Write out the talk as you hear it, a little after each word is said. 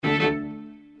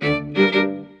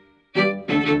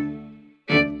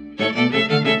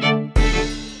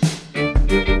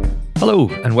Hello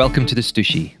and welcome to The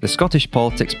Stooshy, the Scottish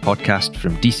politics podcast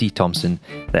from DC Thomson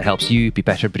that helps you be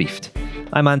better briefed.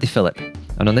 I'm Andy Phillip,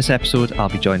 and on this episode I'll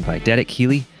be joined by Derek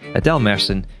Healy, Adele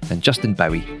Merson and Justin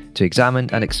Bowie to examine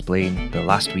and explain the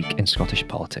last week in Scottish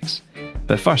politics.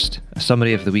 But first, a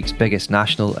summary of the week's biggest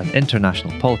national and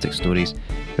international politics stories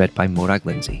read by Morag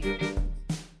Lindsay.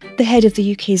 The head of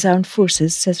the UK's armed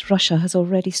forces says Russia has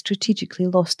already strategically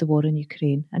lost the war in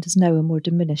Ukraine and is now a more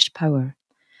diminished power.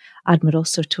 Admiral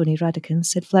Sir Tony Radakin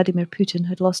said Vladimir Putin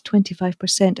had lost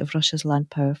 25% of Russia's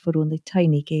land power for only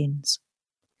tiny gains.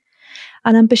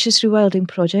 An ambitious rewilding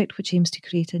project, which aims to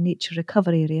create a nature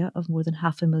recover area of more than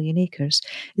 500,000 acres,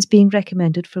 is being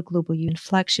recommended for global UN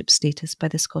flagship status by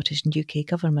the Scottish and UK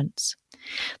governments.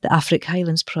 The Afric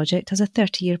Highlands project has a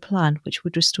 30-year plan which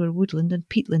would restore woodland and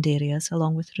peatland areas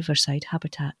along with riverside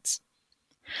habitats.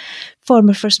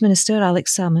 Former First Minister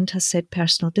Alex Salmond has said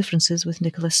personal differences with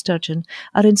Nicola Sturgeon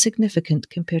are insignificant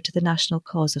compared to the national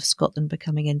cause of Scotland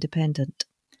becoming independent.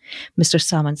 Mr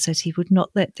Salmond says he would not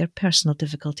let their personal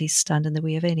difficulties stand in the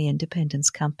way of any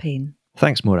independence campaign.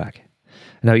 Thanks, Morag.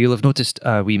 Now, you'll have noticed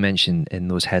a wee mention in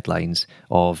those headlines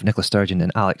of Nicola Sturgeon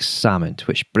and Alex Salmond,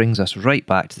 which brings us right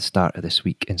back to the start of this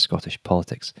week in Scottish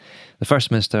politics. The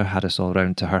First Minister had us all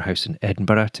round to her house in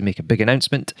Edinburgh to make a big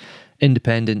announcement.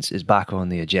 Independence is back on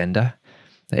the agenda.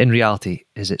 In reality,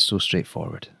 is it so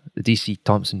straightforward? The DC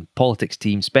Thomson politics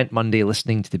team spent Monday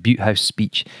listening to the Butte House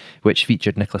speech, which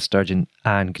featured Nicola Sturgeon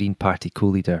and Green Party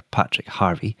co-leader Patrick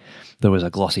Harvie. There was a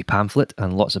glossy pamphlet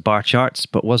and lots of bar charts,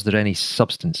 but was there any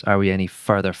substance? Are we any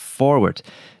further forward?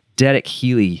 Derek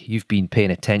Healy, you've been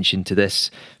paying attention to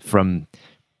this from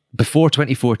before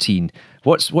 2014.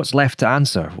 What's left to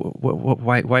answer?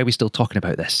 Why are we still talking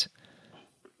about this?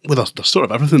 Well, there's sort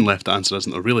of everything left to answer,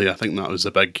 isn't there, really? I think that was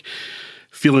a big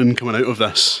feeling coming out of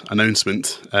this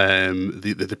announcement.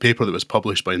 The paper that was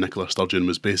published by Nicola Sturgeon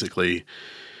was basically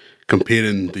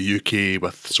comparing the UK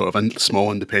with sort of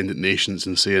small independent nations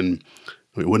and saying,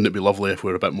 wouldn't it be lovely if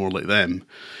we were a bit more like them?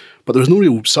 But there was no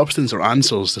real substance or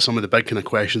answers to some of the big kind of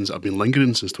questions that have been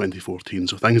lingering since 2014.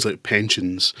 So things like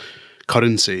pensions,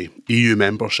 currency, EU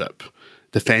membership,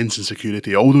 defence and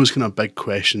security, all those kind of big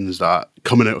questions that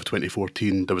coming out of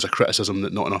 2014, there was a criticism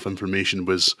that not enough information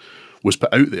was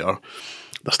put out there.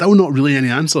 There's still not really any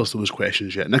answers to those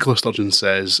questions yet. Nicola Sturgeon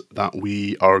says that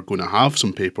we are going to have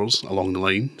some papers along the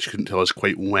line. She couldn't tell us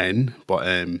quite when, but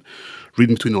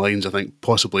reading between the lines, I think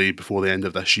possibly before the end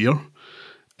of this year,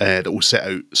 that will set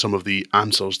out some of the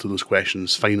answers to those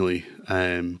questions finally.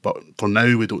 But for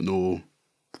now, we don't know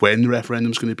when the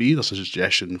referendum's going to be. There's a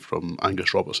suggestion from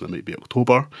Angus Robertson it might be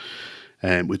October.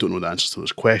 We don't know the answers to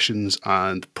those questions.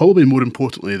 And probably more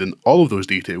importantly than all of those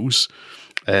details,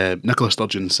 Nicola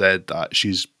Sturgeon said that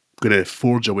she's going to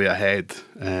forge a way ahead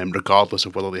regardless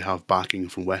of whether they have backing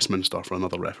from Westminster for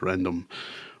another referendum.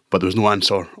 But there's no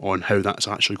answer on how that's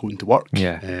actually going to work.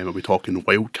 Yeah. Are we talking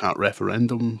wildcat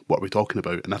referendum? What are we talking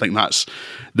about? And I think that's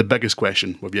the biggest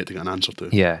question we've yet to get an answer to.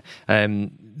 Yeah.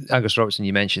 Angus Robertson,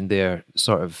 you mentioned there,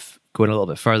 sort of going a little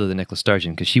bit further than Nicola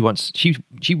Sturgeon, because she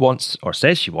wants, or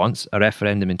says she wants, a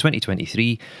referendum in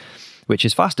 2023, which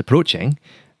is fast approaching.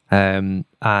 And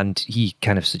he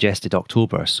kind of suggested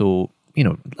October. So,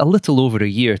 a little over a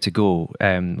year to go,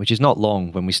 which is not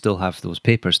long when we still have those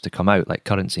papers to come out, like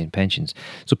currency and pensions.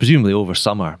 So presumably over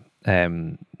summer,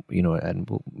 and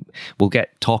we'll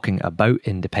get talking about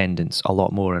independence a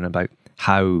lot more and about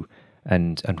how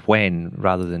and when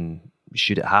rather than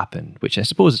should it happen, which I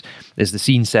suppose is the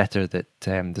scene setter that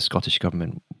the Scottish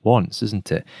Government wants,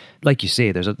 isn't it? Like you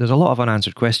say, there's a lot of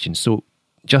unanswered questions. So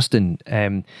Justin,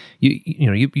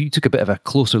 you took a bit of a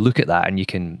closer look at that, and you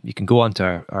can go onto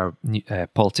our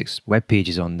politics web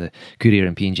pages on the Courier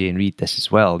and P&J and read this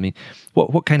as well. I mean,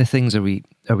 what kind of things are we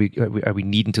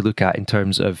needing to look at in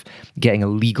terms of getting a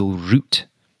legal route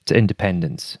to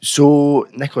independence? So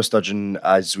Nicola Sturgeon,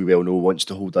 as we well know, wants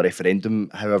to hold a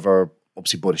referendum. However,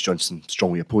 obviously Boris Johnson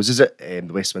strongly opposes it.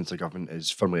 The Westminster government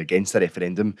is firmly against the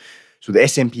referendum. So the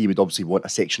SNP would obviously want a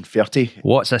Section 30.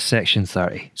 What's a Section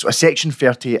 30? So a Section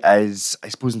 30 is, I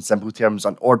suppose in simple terms,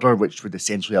 an order which would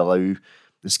essentially allow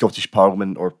the Scottish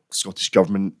Parliament or Scottish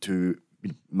Government to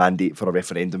mandate for a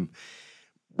referendum.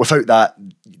 Without that,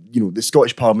 the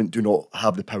Scottish Parliament do not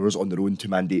have the powers on their own to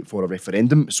mandate for a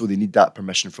referendum, so they need that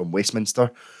permission from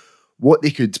Westminster. What they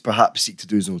could perhaps seek to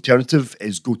do as an alternative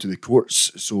is go to the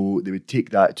courts. So they would take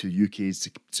that to the UK's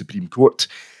Supreme Court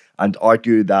and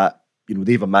argue that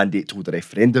they have a mandate to hold a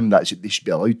referendum, that they should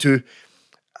be allowed to.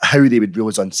 How they would rule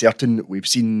is uncertain. We've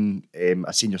seen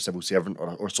a senior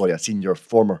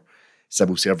former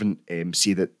civil servant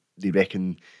say that they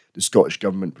reckon the Scottish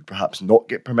Government would perhaps not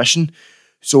get permission.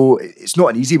 So it's not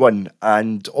an easy one.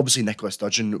 And obviously Nicola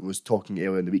Sturgeon was talking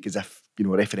earlier in the week as if, a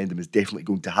referendum is definitely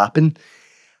going to happen.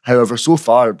 However, so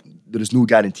far, there is no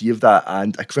guarantee of that.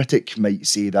 And a critic might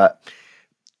say that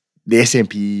the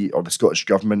SNP or the Scottish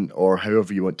Government, or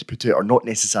however you want to put it, are not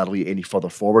necessarily any further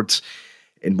forward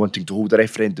in wanting to hold a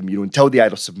referendum, until they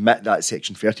either submit that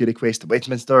Section 30 request to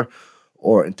Westminster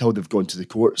or until they've gone to the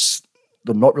courts.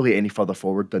 They're not really any further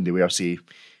forward than they were, say,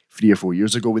 3 or 4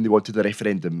 years ago when they wanted a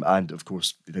referendum, and of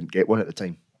course they didn't get one at the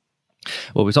time.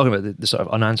 Well, we're talking about the sort of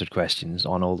unanswered questions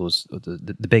on all those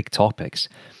the big topics.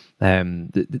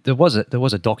 There was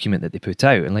a document that they put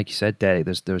out, and like you said, Derek,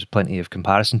 there's plenty of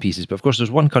comparison pieces. But of course,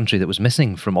 there's one country that was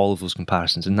missing from all of those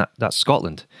comparisons, and that's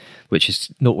Scotland, which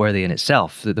is noteworthy in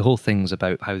itself. The whole thing's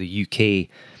about how the UK,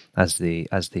 as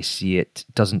they see it,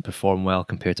 doesn't perform well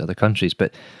compared to other countries.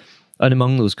 But and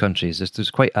among those countries, there's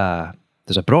quite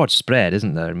there's a broad spread,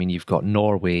 isn't there? I mean, you've got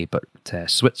Norway, but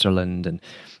Switzerland and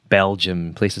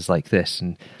Belgium, places like this,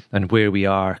 and where we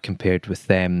are compared with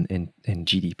them in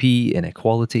GDP,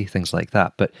 inequality, things like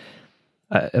that. But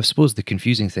I suppose the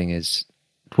confusing thing is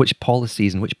which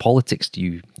policies and which politics do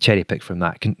you cherry pick from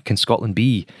that? Can Scotland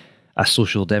be a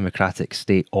social democratic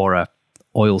state or a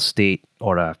oil state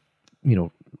or a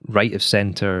right of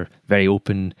centre, very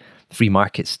open free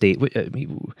market state? I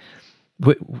mean,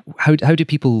 how do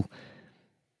people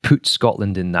put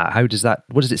Scotland in that?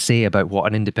 What does it say about what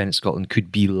an independent Scotland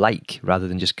could be like, rather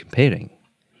than just comparing?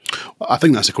 I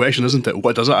think that's the question, isn't it?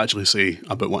 What does it actually say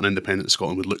about what an independent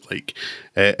Scotland would look like?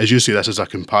 As you say, this is a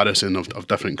comparison of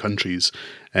different countries,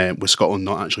 with Scotland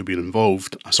not actually being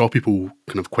involved. I saw people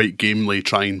kind of quite gamely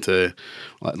trying to,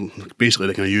 basically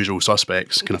the kind of usual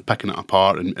suspects, kind of picking it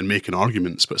apart and making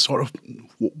arguments, but sort of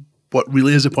what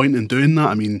really is the point in doing that?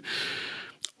 I mean,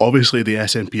 obviously, the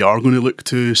SNP are going to look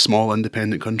to small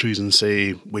independent countries and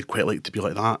say, we'd quite like to be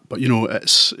like that. But,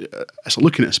 it's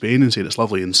looking at Spain and saying it's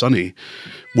lovely and sunny.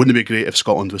 Wouldn't it be great if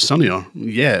Scotland was sunnier?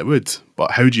 Yeah, it would.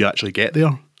 But how do you actually get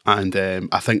there? And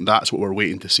I think that's what we're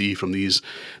waiting to see from these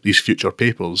future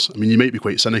papers. I mean, you might be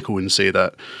quite cynical and say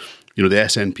that, the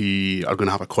SNP are going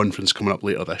to have a conference coming up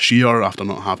later this year after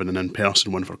not having an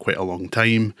in-person one for quite a long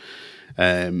time.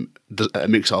 It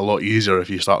makes it a lot easier if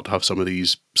you start to have some of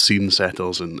these scene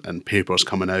setters and papers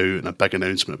coming out and a big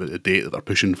announcement about the date that they're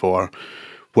pushing for.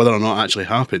 Whether or not it actually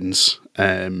happens,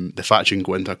 the fact you can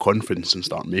go into a conference and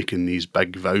start making these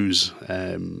big vows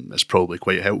is probably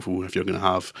quite helpful if you're going to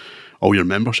have all your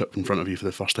membership in front of you for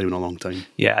the first time in a long time.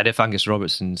 Yeah, and if Angus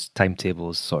Robertson's timetable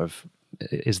is sort of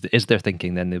is their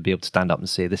thinking, then they'll be able to stand up and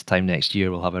say this time next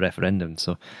year we'll have a referendum.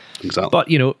 So exactly. But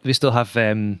we still have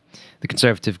the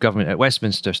Conservative government at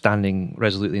Westminster standing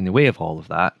resolutely in the way of all of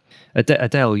that.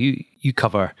 Adele, you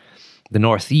cover the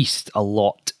Northeast a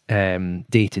lot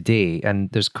day to day, and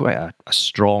there's quite a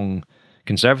strong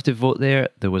Conservative vote there.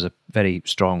 There was a very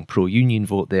strong pro-union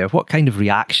vote there. What kind of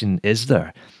reaction is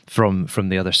there from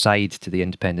the other side to the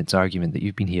independence argument that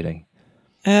you've been hearing?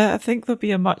 I think there'll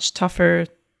be a much tougher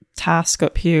task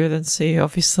up here than, say,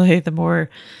 obviously the more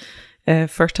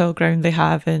fertile ground they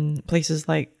have in places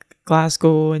like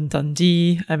Glasgow and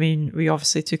Dundee. I mean, we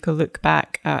obviously took a look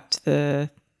back at the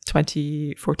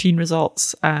 2014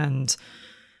 results, and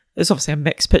it's obviously a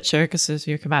mixed picture because, as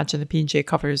you can imagine, the P&J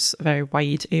covers a very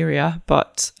wide area,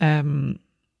 but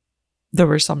there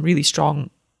were some really strong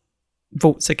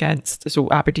votes against. So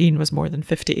Aberdeen was more than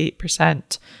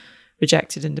 58%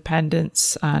 rejected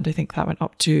independence, and I think that went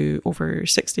up to over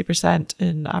 60%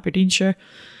 in Aberdeenshire.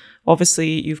 Obviously,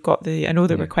 you've got I know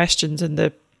there were questions in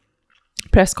the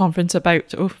press conference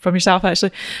about, from yourself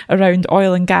actually, around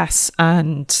oil and gas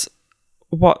and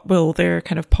what will their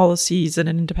kind of policies in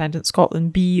an independent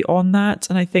Scotland be on that.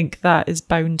 And I think that is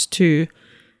bound to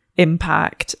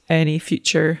impact any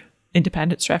future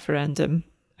independence referendum.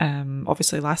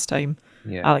 Obviously, last time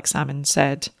Alex Salmond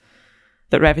said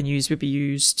that revenues would be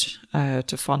used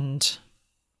to fund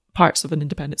parts of an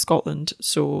independent Scotland.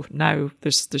 So now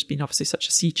there's been obviously such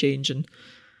a sea change in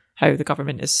how the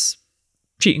government is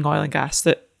treating oil and gas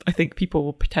that I think people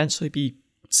will potentially be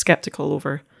sceptical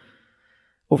over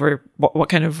what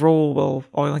kind of role will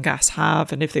oil and gas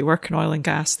have, and if they work in oil and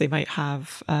gas, they might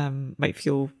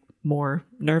feel more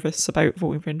nervous about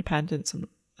voting for independence.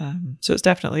 And so it's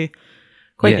definitely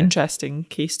quite an interesting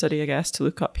case study, I guess, to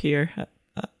look up here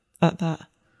at that.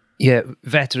 Yeah,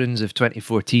 veterans of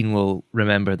 2014 will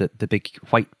remember that the big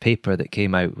white paper that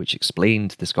came out, which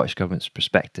explained the Scottish Government's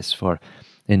prospectus for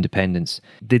independence,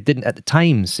 they didn't at the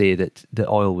time say that the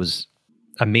oil was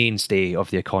a mainstay of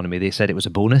the economy. They said it was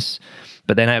a bonus.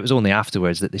 But then it was only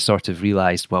afterwards that they sort of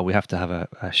realised, well, we have to have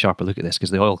a sharper look at this because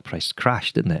the oil price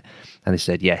crashed, didn't it? And they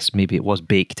said, yes, maybe it was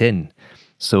baked in.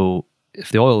 So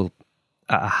if the oil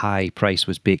at a high price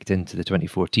was baked into the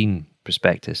 2014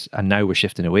 prospectus, and now we're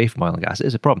shifting away from oil and gas, it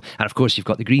is a problem. And of course, you've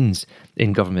got the Greens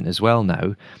in government as well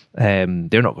now.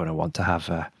 They're not going to want to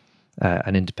have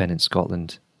an independent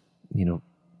Scotland,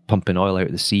 pumping oil out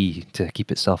of the sea to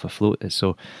keep itself afloat.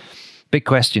 So big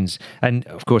questions. And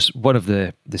of course, one of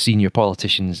the senior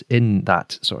politicians in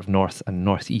that sort of north and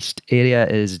northeast area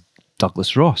is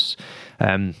Douglas Ross.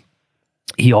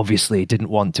 He obviously didn't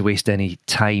want to waste any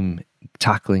time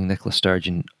tackling Nicola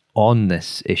Sturgeon on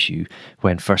this issue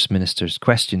when First Minister's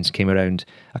questions came around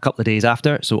a couple of days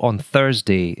after. So on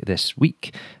Thursday this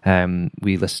week,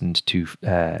 we listened to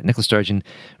Nicola Sturgeon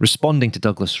responding to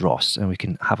Douglas Ross, and we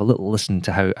can have a little listen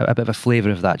to how a bit of a flavour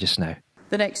of that just now.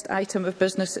 The next item of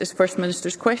business is First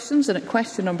Minister's questions, and at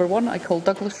question number 1, I call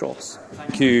Douglas Ross.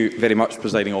 Thank you very much,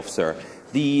 Presiding Officer.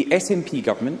 The SNP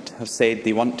government have said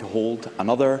they want to hold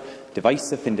another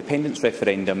divisive independence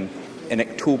referendum in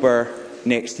October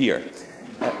next year.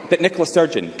 But Nicola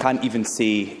Sturgeon can't even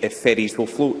say if ferries will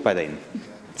float by then.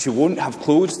 She won't have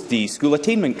closed the school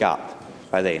attainment gap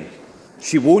by then.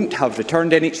 She won't have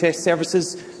returned NHS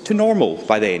services to normal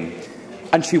by then.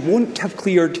 And she won't have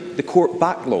cleared the court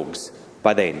backlogs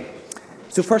by then.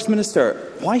 So, First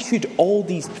Minister, why should all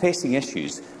these pressing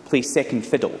issues play second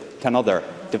fiddle to another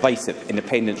divisive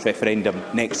independence referendum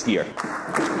next year?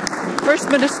 First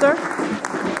Minister.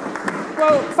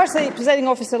 Well, firstly, Presiding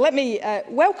Officer, let me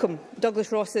welcome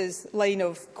Douglas Ross's line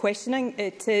of questioning.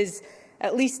 It is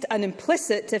at least an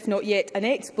implicit, if not yet an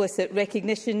explicit,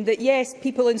 recognition that, yes,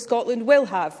 people in Scotland will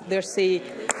have their say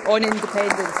on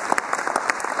independence.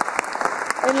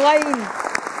 In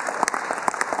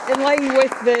line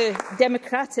with the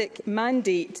democratic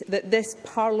mandate that this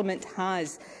Parliament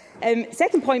has.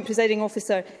 Second point, Presiding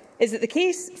Officer, is that the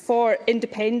case for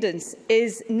independence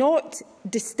is not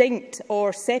distinct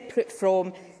or separate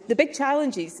from the big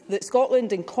challenges that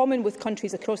Scotland, in common with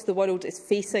countries across the world, is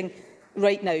facing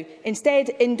right now. Instead,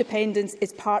 independence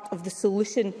is part of the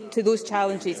solution to those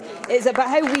challenges. It is about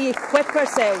how we equip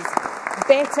ourselves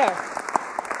better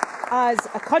as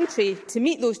a country to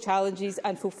meet those challenges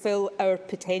and fulfil our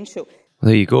potential.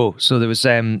 There you go. So there was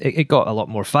it got a lot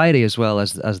more fiery as well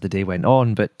as the day went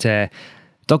on, but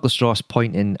Douglas Ross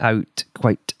pointing out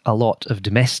quite a lot of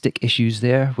domestic issues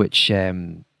there, which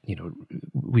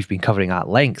we've been covering at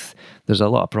length. There's a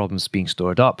lot of problems being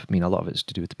stored up. I mean, a lot of it's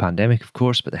to do with the pandemic, of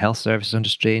course, but the health service is under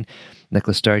strain.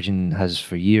 Nicola Sturgeon has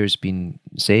for years been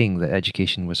saying that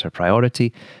education was her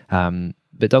priority.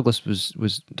 But Douglas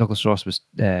Ross was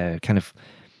kind of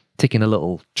taking a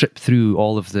little trip through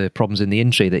all of the problems in the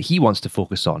in-tray that he wants to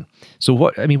focus on. So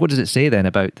what does it say then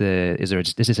about is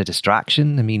this a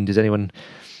distraction? I mean, does anyone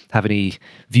have any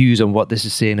views on what this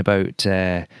is saying about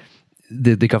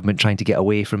the government trying to get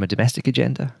away from a domestic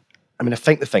agenda? I mean, I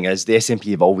think the thing is, the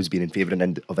SNP have always been in favour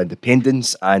of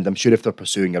independence, and I'm sure if they're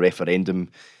pursuing a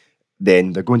referendum,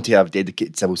 then they're going to have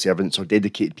dedicated civil servants or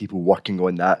dedicated people working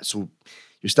on that. So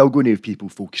you're still going to have people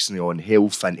focusing on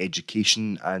health and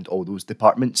education and all those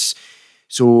departments.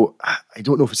 So I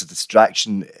don't know if it's a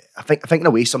distraction. I think in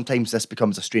a way sometimes this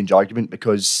becomes a strange argument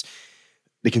because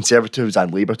the Conservatives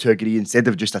and Labour to agree, instead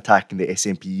of just attacking the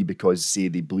SNP because, say,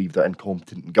 they believe they're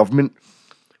incompetent in government,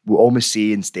 will almost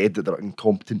say instead that they're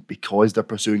incompetent because they're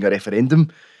pursuing a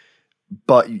referendum.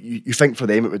 But you think for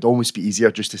them it would almost be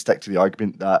easier just to stick to the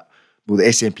argument that, well, the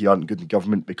SNP aren't good in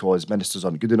government because ministers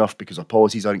aren't good enough, because our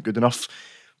policies aren't good enough.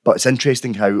 But it's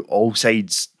interesting how all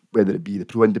sides, whether it be the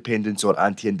pro-independence or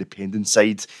anti-independence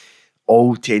side,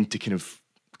 all tend to kind of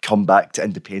come back to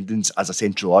independence as a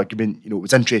central argument. It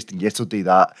was interesting yesterday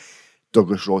that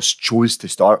Douglas Ross chose to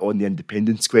start on the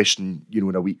independence question,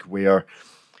 in a week where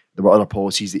there were other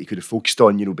policies that he could have focused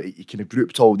on, but he kind of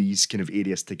grouped all these kind of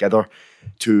areas together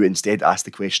to instead ask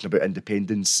the question about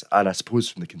independence. And I suppose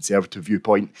from the Conservative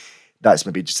viewpoint, that's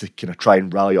maybe just to kind of try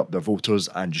and rally up their voters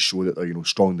and just show that they're,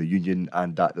 strong in the union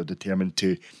and that they're determined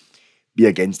to be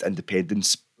against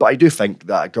independence. But I do think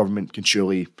that a government can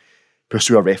surely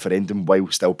pursue a referendum while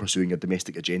still pursuing a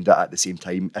domestic agenda at the same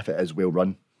time if it is well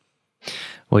run.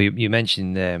 Well, you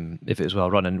mentioned if it was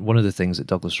well run, and one of the things that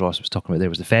Douglas Ross was talking about there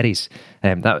was the ferries.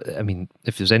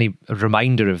 If there's any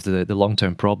reminder of the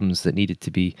long-term problems that needed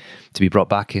to be brought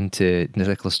back into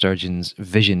Nicola Sturgeon's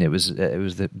vision, it was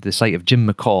the sight of Jim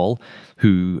McCall,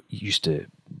 who used to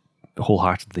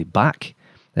wholeheartedly back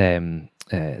the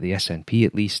SNP,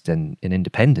 at least in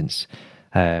independence.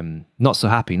 Not so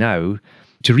happy now.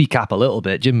 To recap a little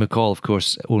bit, Jim McCall, of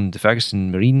course, owned the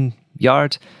Ferguson Marine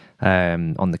Yard.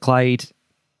 on the Clyde.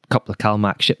 A couple of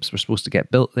CalMac ships were supposed to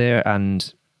get built there,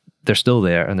 and they're still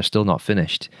there, and they're still not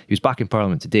finished. He was back in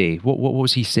Parliament today. What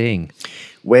was he saying?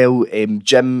 Well,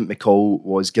 Jim McCall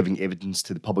was giving evidence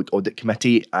to the Public Audit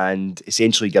Committee and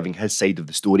essentially giving his side of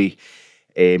the story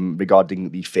regarding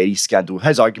the ferry scandal.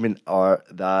 His argument are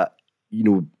that,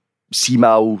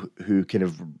 CMAL, who kind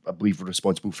of, I believe, were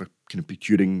responsible for kind of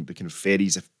procuring the kind of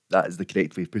ferries, if that is the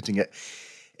correct way of putting it,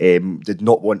 did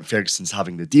not want Ferguson's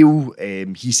having the deal.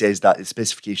 He says that the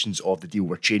specifications of the deal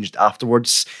were changed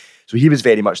afterwards. So he was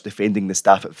very much defending the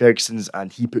staff at Ferguson's,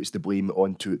 and he puts the blame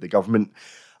onto the government.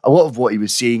 A lot of what he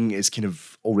was saying is kind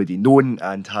of already known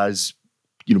and has,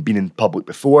 been in public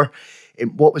before.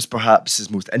 What was perhaps his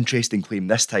most interesting claim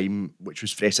this time, which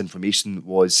was fresh information,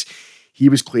 was he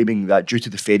was claiming that due to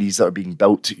the ferries that are being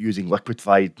built using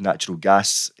liquefied natural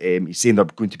gas, he's saying they're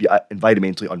going to be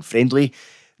environmentally unfriendly,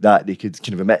 that they could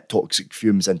kind of emit toxic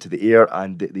fumes into the air,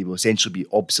 and that they will essentially be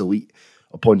obsolete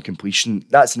upon completion.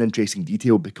 That's an interesting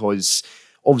detail because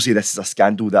obviously this is a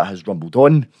scandal that has rumbled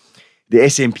on. The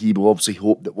SNP will obviously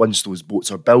hope that once those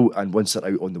boats are built and once they're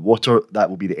out on the water, that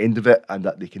will be the end of it and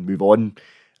that they can move on.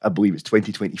 I believe it's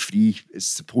 2023 is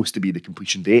supposed to be the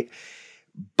completion date.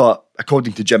 But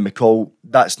according to Jim McCall,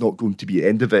 that's not going to be the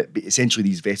end of it. But essentially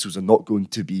these vessels are not going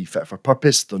to be fit for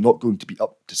purpose. They're not going to be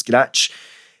up to scratch.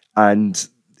 And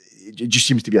it just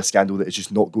seems to be a scandal that is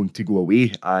just not going to go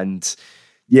away. And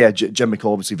yeah, Jim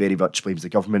McCall obviously very much blames the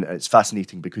government, and it's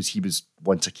fascinating because he was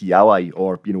once a key ally,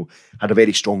 or had a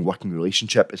very strong working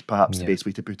relationship, is perhaps the best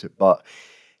way to put it. But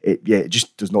it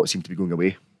just does not seem to be going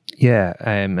away. Yeah,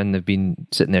 and they've been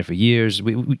sitting there for years.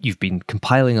 You've been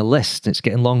compiling a list, and it's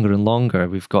getting longer and longer.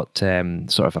 We've got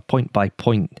sort of a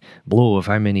point-by-point blow of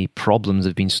how many problems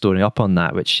have been storing up on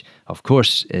that, which, of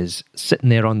course, is sitting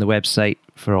there on the website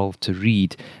for all to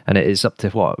read. And it is up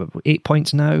to, 8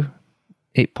 points now?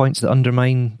 8 points that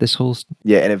undermine this whole...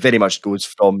 Yeah, and it very much goes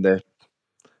from the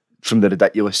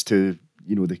ridiculous to...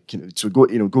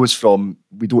 goes from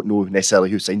we don't know necessarily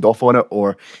who signed off on it,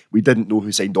 or we didn't know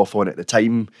who signed off on it at the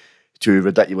time, to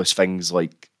ridiculous things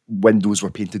like windows were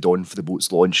painted on for the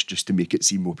boat's launch just to make it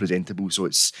seem more presentable. So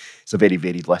it's a very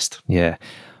varied list. Yeah,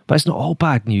 but it's not all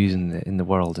bad news in the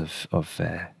world of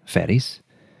ferries.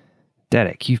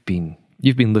 Derek, you've been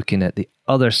looking at the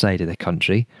other side of the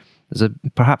country. There's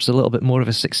perhaps a little bit more of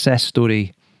a success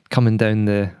story coming down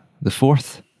the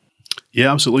Forth.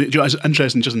 Yeah, absolutely. It's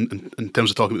interesting just in terms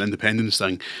of talking about the independence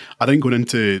thing. I think going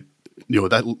into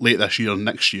that late this year,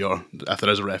 next year, if there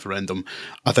is a referendum,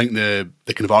 I think the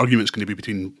kind of argument is going to be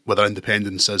between whether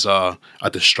independence is a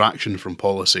distraction from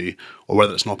policy or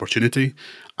whether it's an opportunity.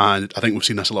 And I think we've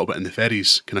seen this a little bit in the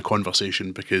ferries kind of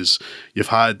conversation, because you've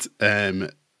had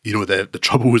the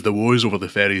troubles, the woes over the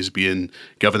ferries being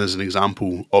given as an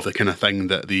example of the kind of thing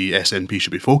that the SNP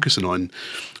should be focusing on.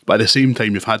 But at the same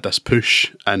time, you've had this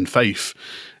push in Fife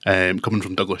coming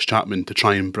from Douglas Chapman to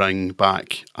try and bring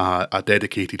back a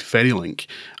dedicated ferry link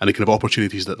and the kind of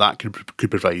opportunities that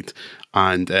could provide.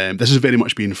 And this is very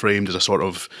much being framed as a sort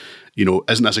of,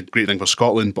 isn't this a great thing for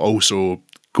Scotland, but also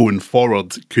going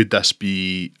forward, could this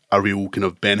be a real kind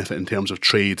of benefit in terms of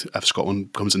trade if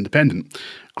Scotland becomes independent?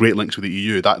 Great links with the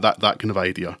EU, that kind of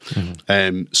idea.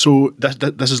 Mm-hmm. So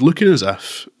this is looking as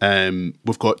if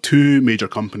we've got two major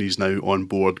companies now on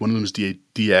board. One of them is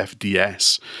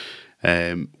DFDS,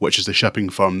 which is the shipping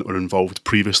firm that were involved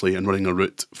previously in running a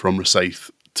route from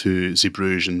Rosyth to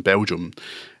Zeebrugge in Belgium.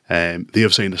 They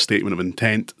have signed a statement of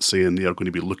intent saying they are going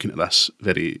to be looking at this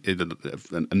very in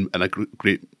a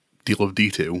great deal of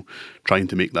detail, trying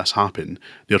to make this happen.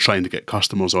 They're trying to get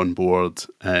customers on board.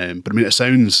 But I mean, it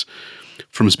sounds,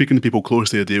 from speaking to people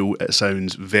close to the deal, it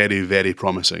sounds very, very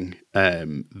promising.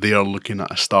 They are looking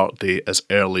at a start date as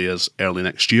early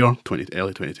next year,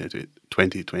 early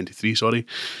 2023, sorry.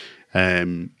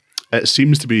 It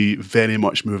seems to be very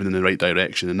much moving in the right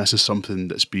direction, and this is something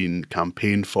that's been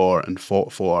campaigned for and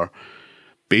fought for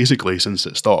basically since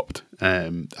it stopped. I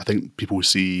think people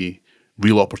see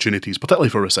real opportunities, particularly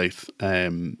for Rosyth,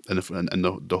 and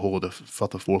the whole of the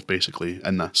Firth of Forth basically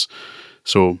in this.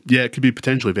 So yeah, it could be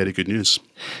potentially very good news.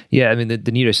 Yeah, I mean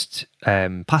the nearest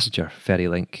passenger ferry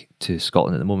link to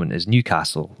Scotland at the moment is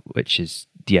Newcastle, which is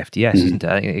DFDS, isn't it?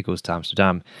 I think it goes to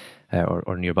Amsterdam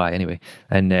or nearby anyway,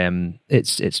 and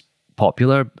it's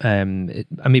popular. And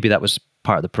maybe that was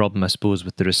part of the problem, I suppose,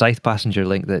 with the Rosyth passenger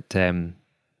link, that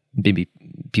maybe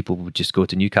people would just go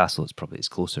to Newcastle. It's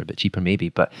closer, a bit cheaper maybe,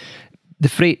 but the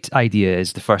freight idea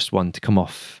is the first one to come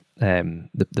off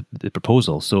the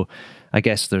proposal. So I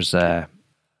guess there's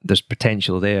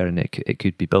potential there, and it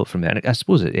could be built from there. And I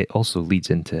suppose it also leads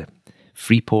into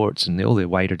free ports and all the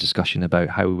wider discussion about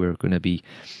how we're going to be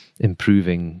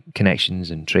improving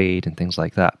connections and trade and things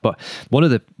like that. But one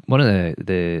of the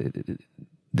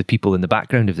people in the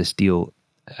background of this deal,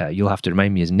 you'll have to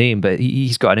remind me his name, but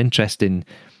he's got an interesting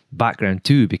background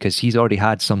too, because he's already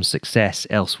had some success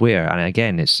elsewhere, and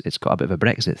again, it's got a bit of a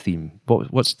Brexit theme.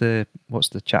 What's the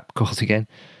chap called again?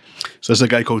 So there's a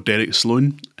guy called Derek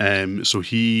Sloan. So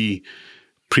he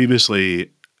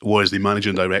previously was the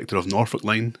managing director of Norfolk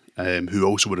Line, who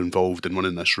also were involved in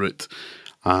running this route,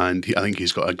 and I think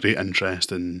he's got a great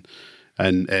interest in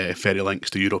ferry links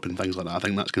to Europe and things like that. I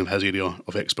think that's kind of his area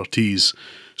of expertise.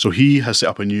 So he has set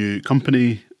up a new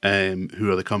company,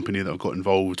 who are the company that have got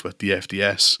involved with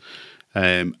DFDS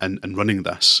and running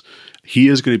this. He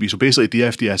is going to be, so basically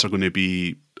DFDS are going to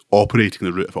be operating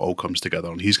the route if it all comes together,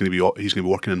 and he's going to be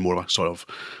working in more of a sort of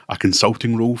a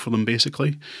consulting role for them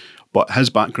basically. But his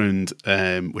background,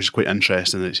 which is quite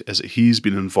interesting, is that he's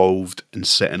been involved in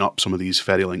setting up some of these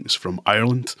ferry links from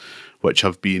Ireland, which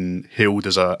have been hailed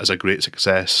as a great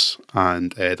success,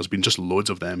 and there's been just loads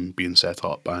of them being set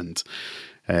up and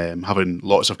having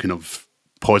lots of kind of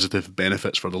positive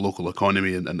benefits for the local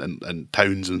economy and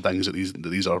towns and things that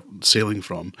these are sailing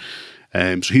from.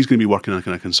 So he's going to be working in a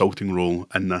kind of consulting role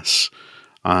in this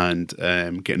and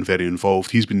getting very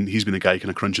involved. He's been the guy kind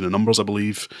of crunching the numbers, I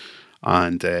believe,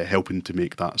 and helping to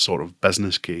make that sort of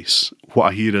business case. What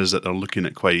I hear is that they're looking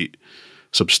at quite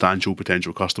substantial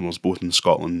potential customers, both in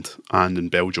Scotland and in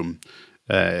Belgium,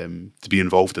 to be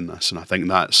involved in this. And I think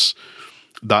that's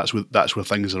where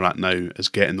things are at now, is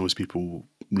getting those people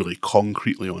really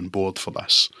concretely on board for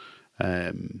this.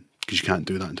 Because you can't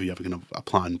do that until you have a kind of a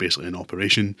plan, basically in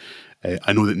operation.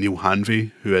 I know that Neil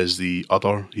Hanvey, who is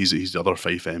he's the other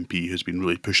Fife MP who's been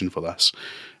really pushing for this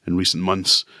in recent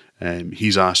months.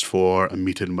 He's asked for a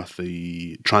meeting with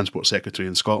the Transport Secretary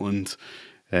in Scotland.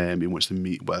 He wants to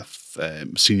meet with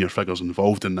senior figures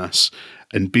involved in this.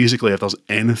 And basically, if there's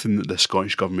anything that the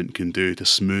Scottish Government can do to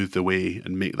smooth the way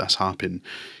and make this happen,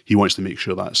 he wants to make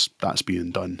sure that's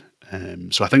being done.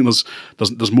 So I think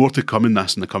there's more to come in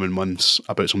this in the coming months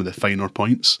about some of the finer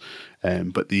points.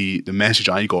 But the message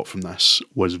I got from this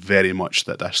was very much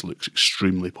that this looks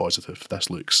extremely positive. This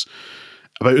looks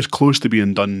about as close to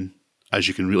being done as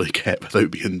you can really get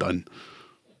without being done.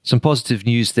 Some positive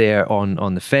news there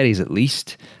on the ferries, at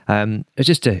least. It's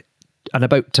just an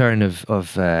about turn of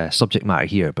subject matter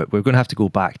here, but we're going to have to go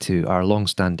back to our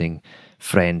long-standing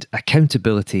friend,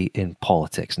 accountability in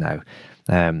politics now.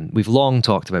 We've long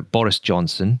talked about Boris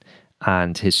Johnson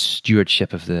and his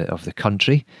stewardship of the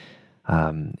country.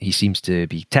 He seems to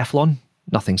be Teflon,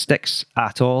 nothing sticks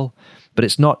at all, but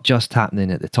it's not just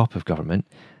happening at the top of government.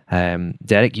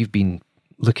 Derek, you've been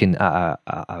looking at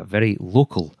a very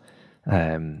local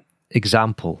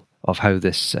example of how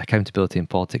this accountability in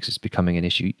politics is becoming an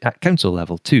issue at council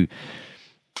level too.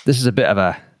 This is a bit of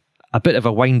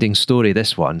a winding story,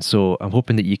 this one, so I'm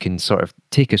hoping that you can sort of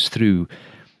take us through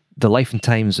the life and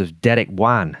times of Derek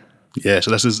Wan. Yeah,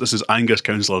 so this is Angus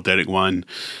councillor Derek Wan,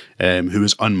 who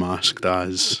is unmasked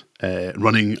as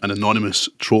running an anonymous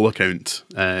troll account,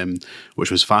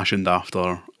 which was fashioned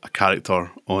after a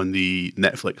character on the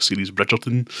Netflix series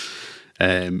Bridgerton.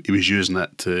 He was using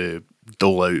it to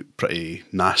dole out pretty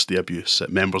nasty abuse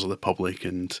at members of the public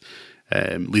and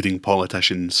leading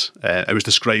politicians. It was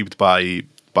described by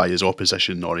his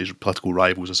opposition or his political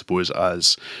rivals, I suppose,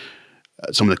 as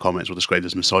some of the comments were described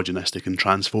as misogynistic and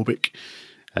transphobic.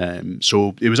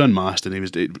 So he was unmasked and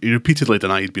he repeatedly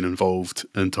denied being involved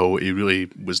until he really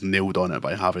was nailed on it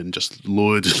by having just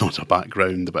loads and loads of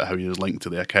background about how he was linked to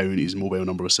the account, his mobile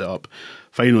number was set up.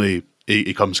 Finally,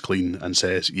 he comes clean and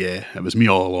says, yeah, it was me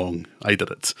all along, I did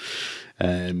it.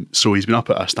 So he's been up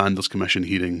at a Standards Commission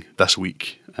hearing this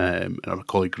week, and our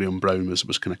colleague Graham Brown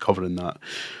was kind of covering that.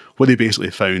 What they basically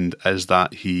found is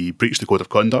that he breached the code of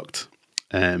conduct,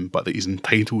 but that he's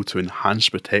entitled to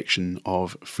enhanced protection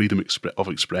of freedom of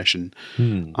expression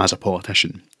as a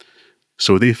politician.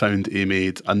 So they found he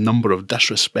made a number of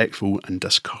disrespectful and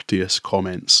discourteous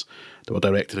comments that were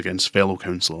directed against fellow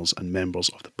councillors and members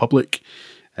of the public.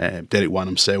 Derek Wan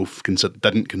himself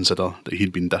didn't consider that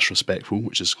he'd been disrespectful,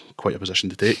 which is quite a position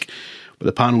to take. But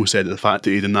the panel said that the fact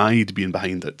that he denied being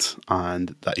behind it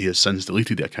and that he has since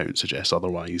deleted the account suggests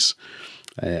otherwise.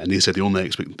 And they said the only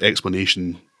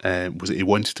explanation was that he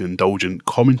wanted to indulge in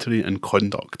commentary and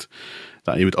conduct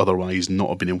that he would otherwise not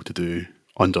have been able to do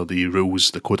under the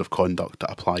rules, the code of conduct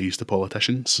that applies to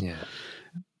politicians. Yeah.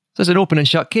 So it's an open and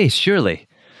shut case, surely.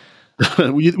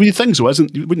 Well, you think so,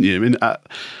 wouldn't you? I mean,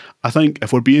 I think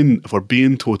if we're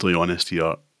being totally honest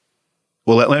here,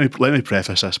 well, let me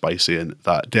preface this by saying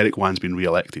that Derek Wan's been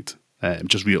re-elected,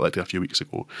 just re-elected a few weeks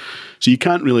ago. So you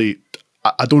can't really,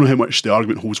 I don't know how much the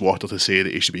argument holds water to say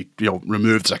that he should be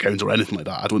removed as a councillor or anything like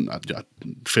that.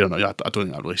 Fair enough. I don't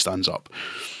think that really stands up.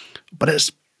 But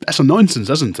it's a nonsense,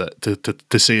 isn't it,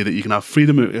 to say that you can have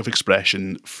freedom of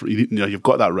expression. You've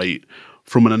got that right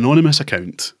from an anonymous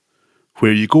account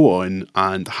where you go on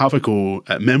and have a go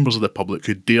at members of the public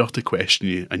who dare to question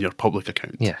you in your public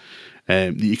account. Yeah.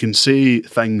 That you can say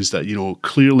things that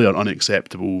clearly are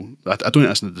unacceptable. I don't think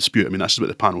that's in the dispute. I mean, that's what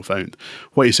the panel found.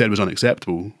 What he said was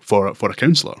unacceptable for a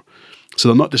councillor. So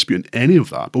they're not disputing any of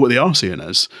that. But what they are saying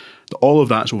is that all of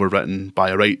that's overwritten by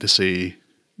a right to say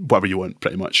whatever you want,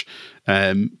 pretty much.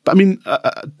 But I mean,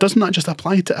 doesn't that just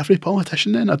apply to every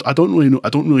politician then? I don't really know. I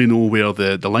don't really know where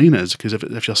the line is, because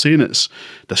if you're saying it's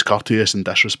discourteous and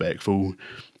disrespectful,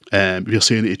 if you're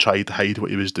saying that he tried to hide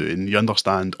what he was doing, you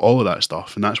understand all of that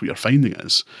stuff, and that's what your finding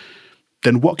is.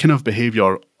 Then what kind of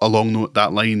behaviour along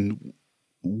that line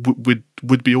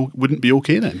wouldn't be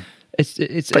okay then?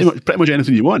 It's pretty much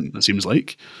anything you want, it seems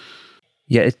like.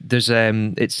 Yeah,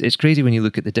 it's crazy when you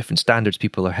look at the different standards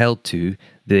people are held to.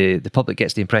 The public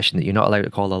gets the impression that you're not allowed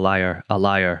to call a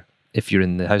liar if you're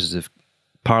in the Houses of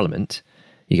Parliament.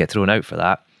 You get thrown out for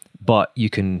that. But you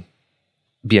can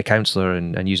be a councillor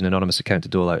and use an anonymous account to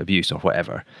dole out abuse or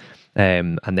whatever,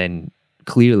 and then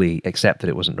clearly accept that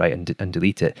it wasn't right and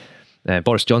delete it.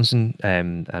 Boris Johnson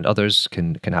and others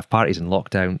can have parties in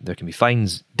lockdown. There can be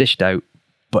fines dished out,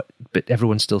 but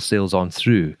everyone still sails on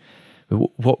through.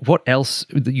 What else?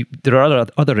 There are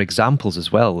other examples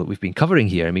as well that we've been covering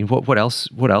here. I mean, what else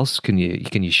can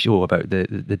you show about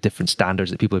the different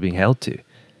standards that people are being held to?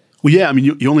 Well, yeah, I mean,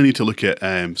 you only need to look at,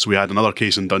 so we had another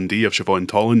case in Dundee of Siobhan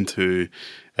Tolland, who,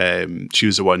 she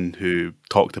was the one who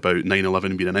talked about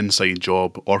 9/11 being an inside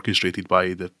job orchestrated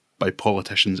by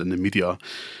politicians and the media,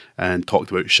 and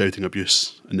talked about shouting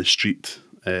abuse in the street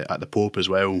at the Pope as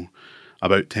well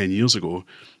about 10 years ago.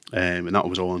 And that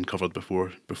was all uncovered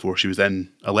before she was then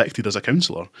elected as a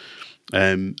councillor.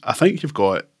 I think you've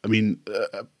got,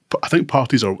 I think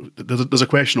parties are, there's a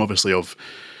question obviously of,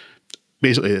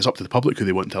 basically, it's up to the public who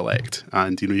they want to elect,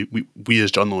 and we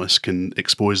as journalists can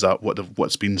expose that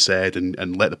what's been said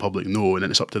and let the public know, and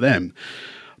then it's up to them.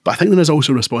 But I think there is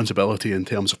also responsibility in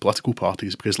terms of political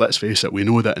parties, because let's face it, we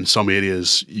know that in some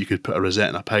areas you could put a rosette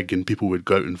in a pig and people would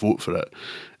go out and vote for it.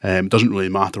 It doesn't really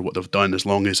matter what they've done as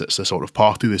long as it's the sort of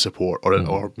party they support,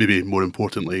 or maybe more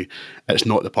importantly, it's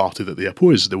not the party that they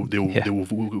oppose. They will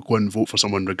go and vote for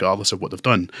someone regardless of what they've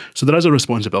done. So there is a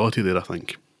responsibility there, I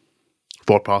think,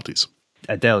 for parties.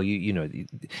 Adele,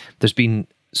 there's been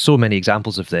so many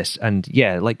examples of this, and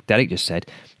yeah, like Derek just said,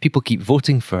 people keep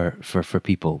voting for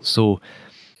people. So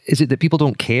is it that people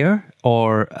don't care,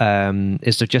 or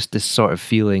is there just this sort of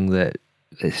feeling that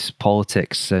it's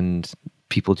politics and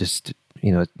people just,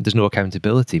 there's no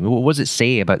accountability? I mean, what does it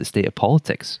say about the state of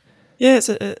politics? Yeah,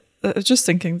 I was just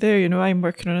thinking there, I'm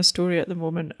working on a story at the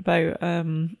moment about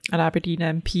an Aberdeen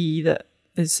MP that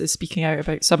is speaking out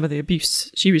about some of the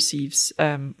abuse she receives,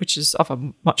 which is of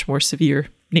a much more severe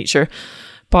nature.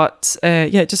 But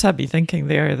it just had me thinking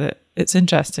there that it's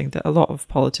interesting that a lot of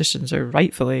politicians are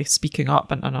rightfully speaking up,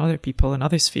 and other people in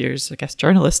other spheres, I guess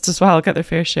journalists as well, get their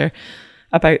fair share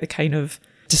about the kind of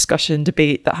discussion,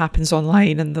 debate that happens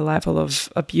online and the level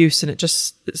of abuse. And it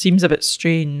seems a bit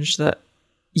strange that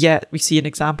yet we see an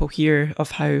example here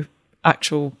of how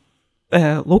actual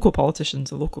local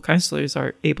politicians and local councillors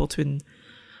are able to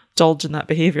indulge in that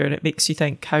behaviour. And it makes you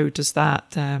think, how does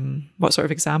that, what sort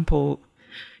of example,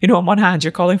 on one hand,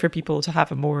 you're calling for people to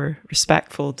have a more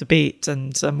respectful debate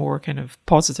and a more kind of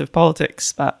positive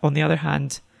politics. But on the other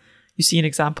hand, you see an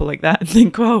example like that and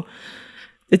think, well,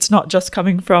 it's not just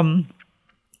coming from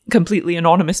completely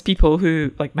anonymous people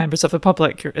who, like members of the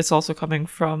public, it's also coming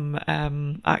from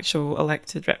actual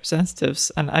elected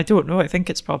representatives. And I don't know, I think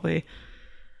it's probably,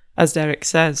 as Derek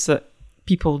says, that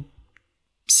people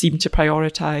seem to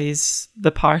prioritise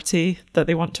the party that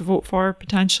they want to vote for,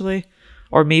 potentially.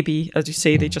 Or maybe, as you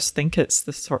say, they just think it's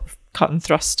the sort of cut and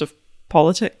thrust of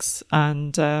politics,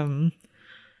 and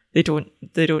they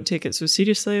don't take it so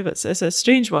seriously. But it's a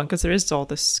strange one, because there is all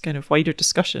this kind of wider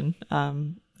discussion,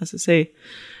 as I say.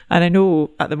 And I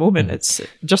know at the moment, it's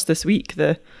just this week,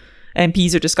 the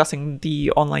MPs are discussing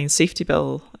the online safety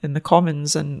bill in the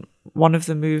Commons, and one of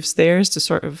the moves there is to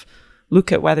sort of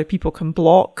look at whether people can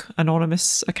block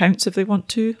anonymous accounts if they want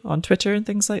to on Twitter and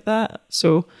things like that.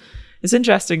 So it's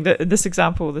interesting that in this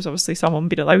example, there's obviously someone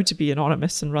being allowed to be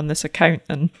anonymous and run this account,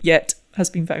 and yet has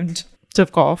been found to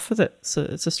have got off with it. So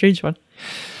it's a strange one.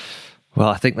 Well,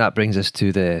 I think that brings us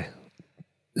to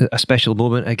a special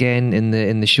moment again in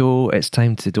the show. It's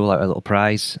time to dole out a little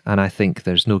prize, and I think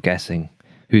there's no guessing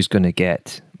who's going to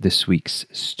get this week's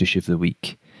Stoosh of the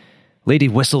Week. Lady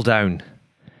Whistledown,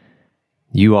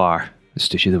 you are the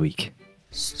Stoosh of the Week.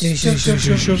 Stoosh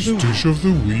of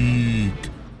the Week.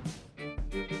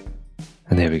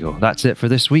 And there we go. That's it for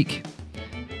this week.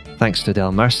 Thanks to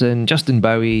Adele Merson, Justin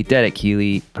Bowie, Derek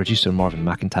Healy, producer Marvin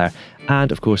McIntyre,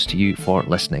 and of course to you for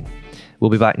listening.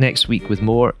 We'll be back next week with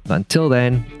more, but until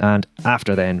then and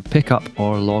after then, pick up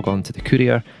or log on to the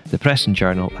Courier, the Press and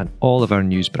Journal, and all of our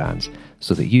news brands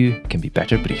so that you can be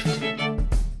better briefed.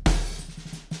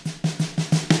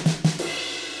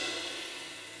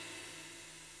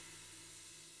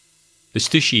 The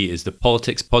Stooshy is the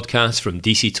politics podcast from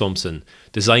DC Thomson,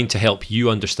 designed to help you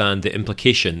understand the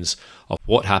implications of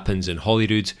what happens in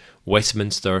Holyrood,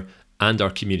 Westminster, and our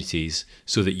communities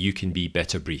so that you can be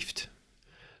better briefed.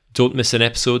 Don't miss an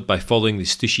episode by following the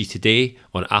Stooshy today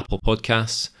on Apple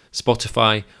Podcasts,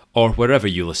 Spotify, or wherever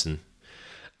you listen.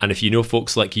 And if you know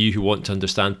folks like you who want to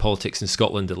understand politics in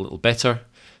Scotland a little better,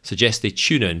 suggest they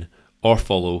tune in or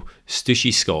follow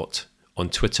Stooshy Scott on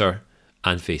Twitter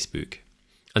and Facebook.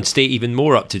 And stay even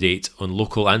more up to date on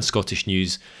local and Scottish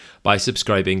news by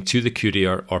subscribing to the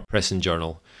Courier or Press and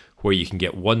Journal, where you can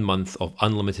get 1 month of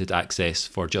unlimited access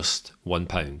for just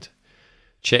 £1.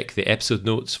 Check the episode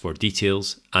notes for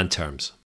details and terms.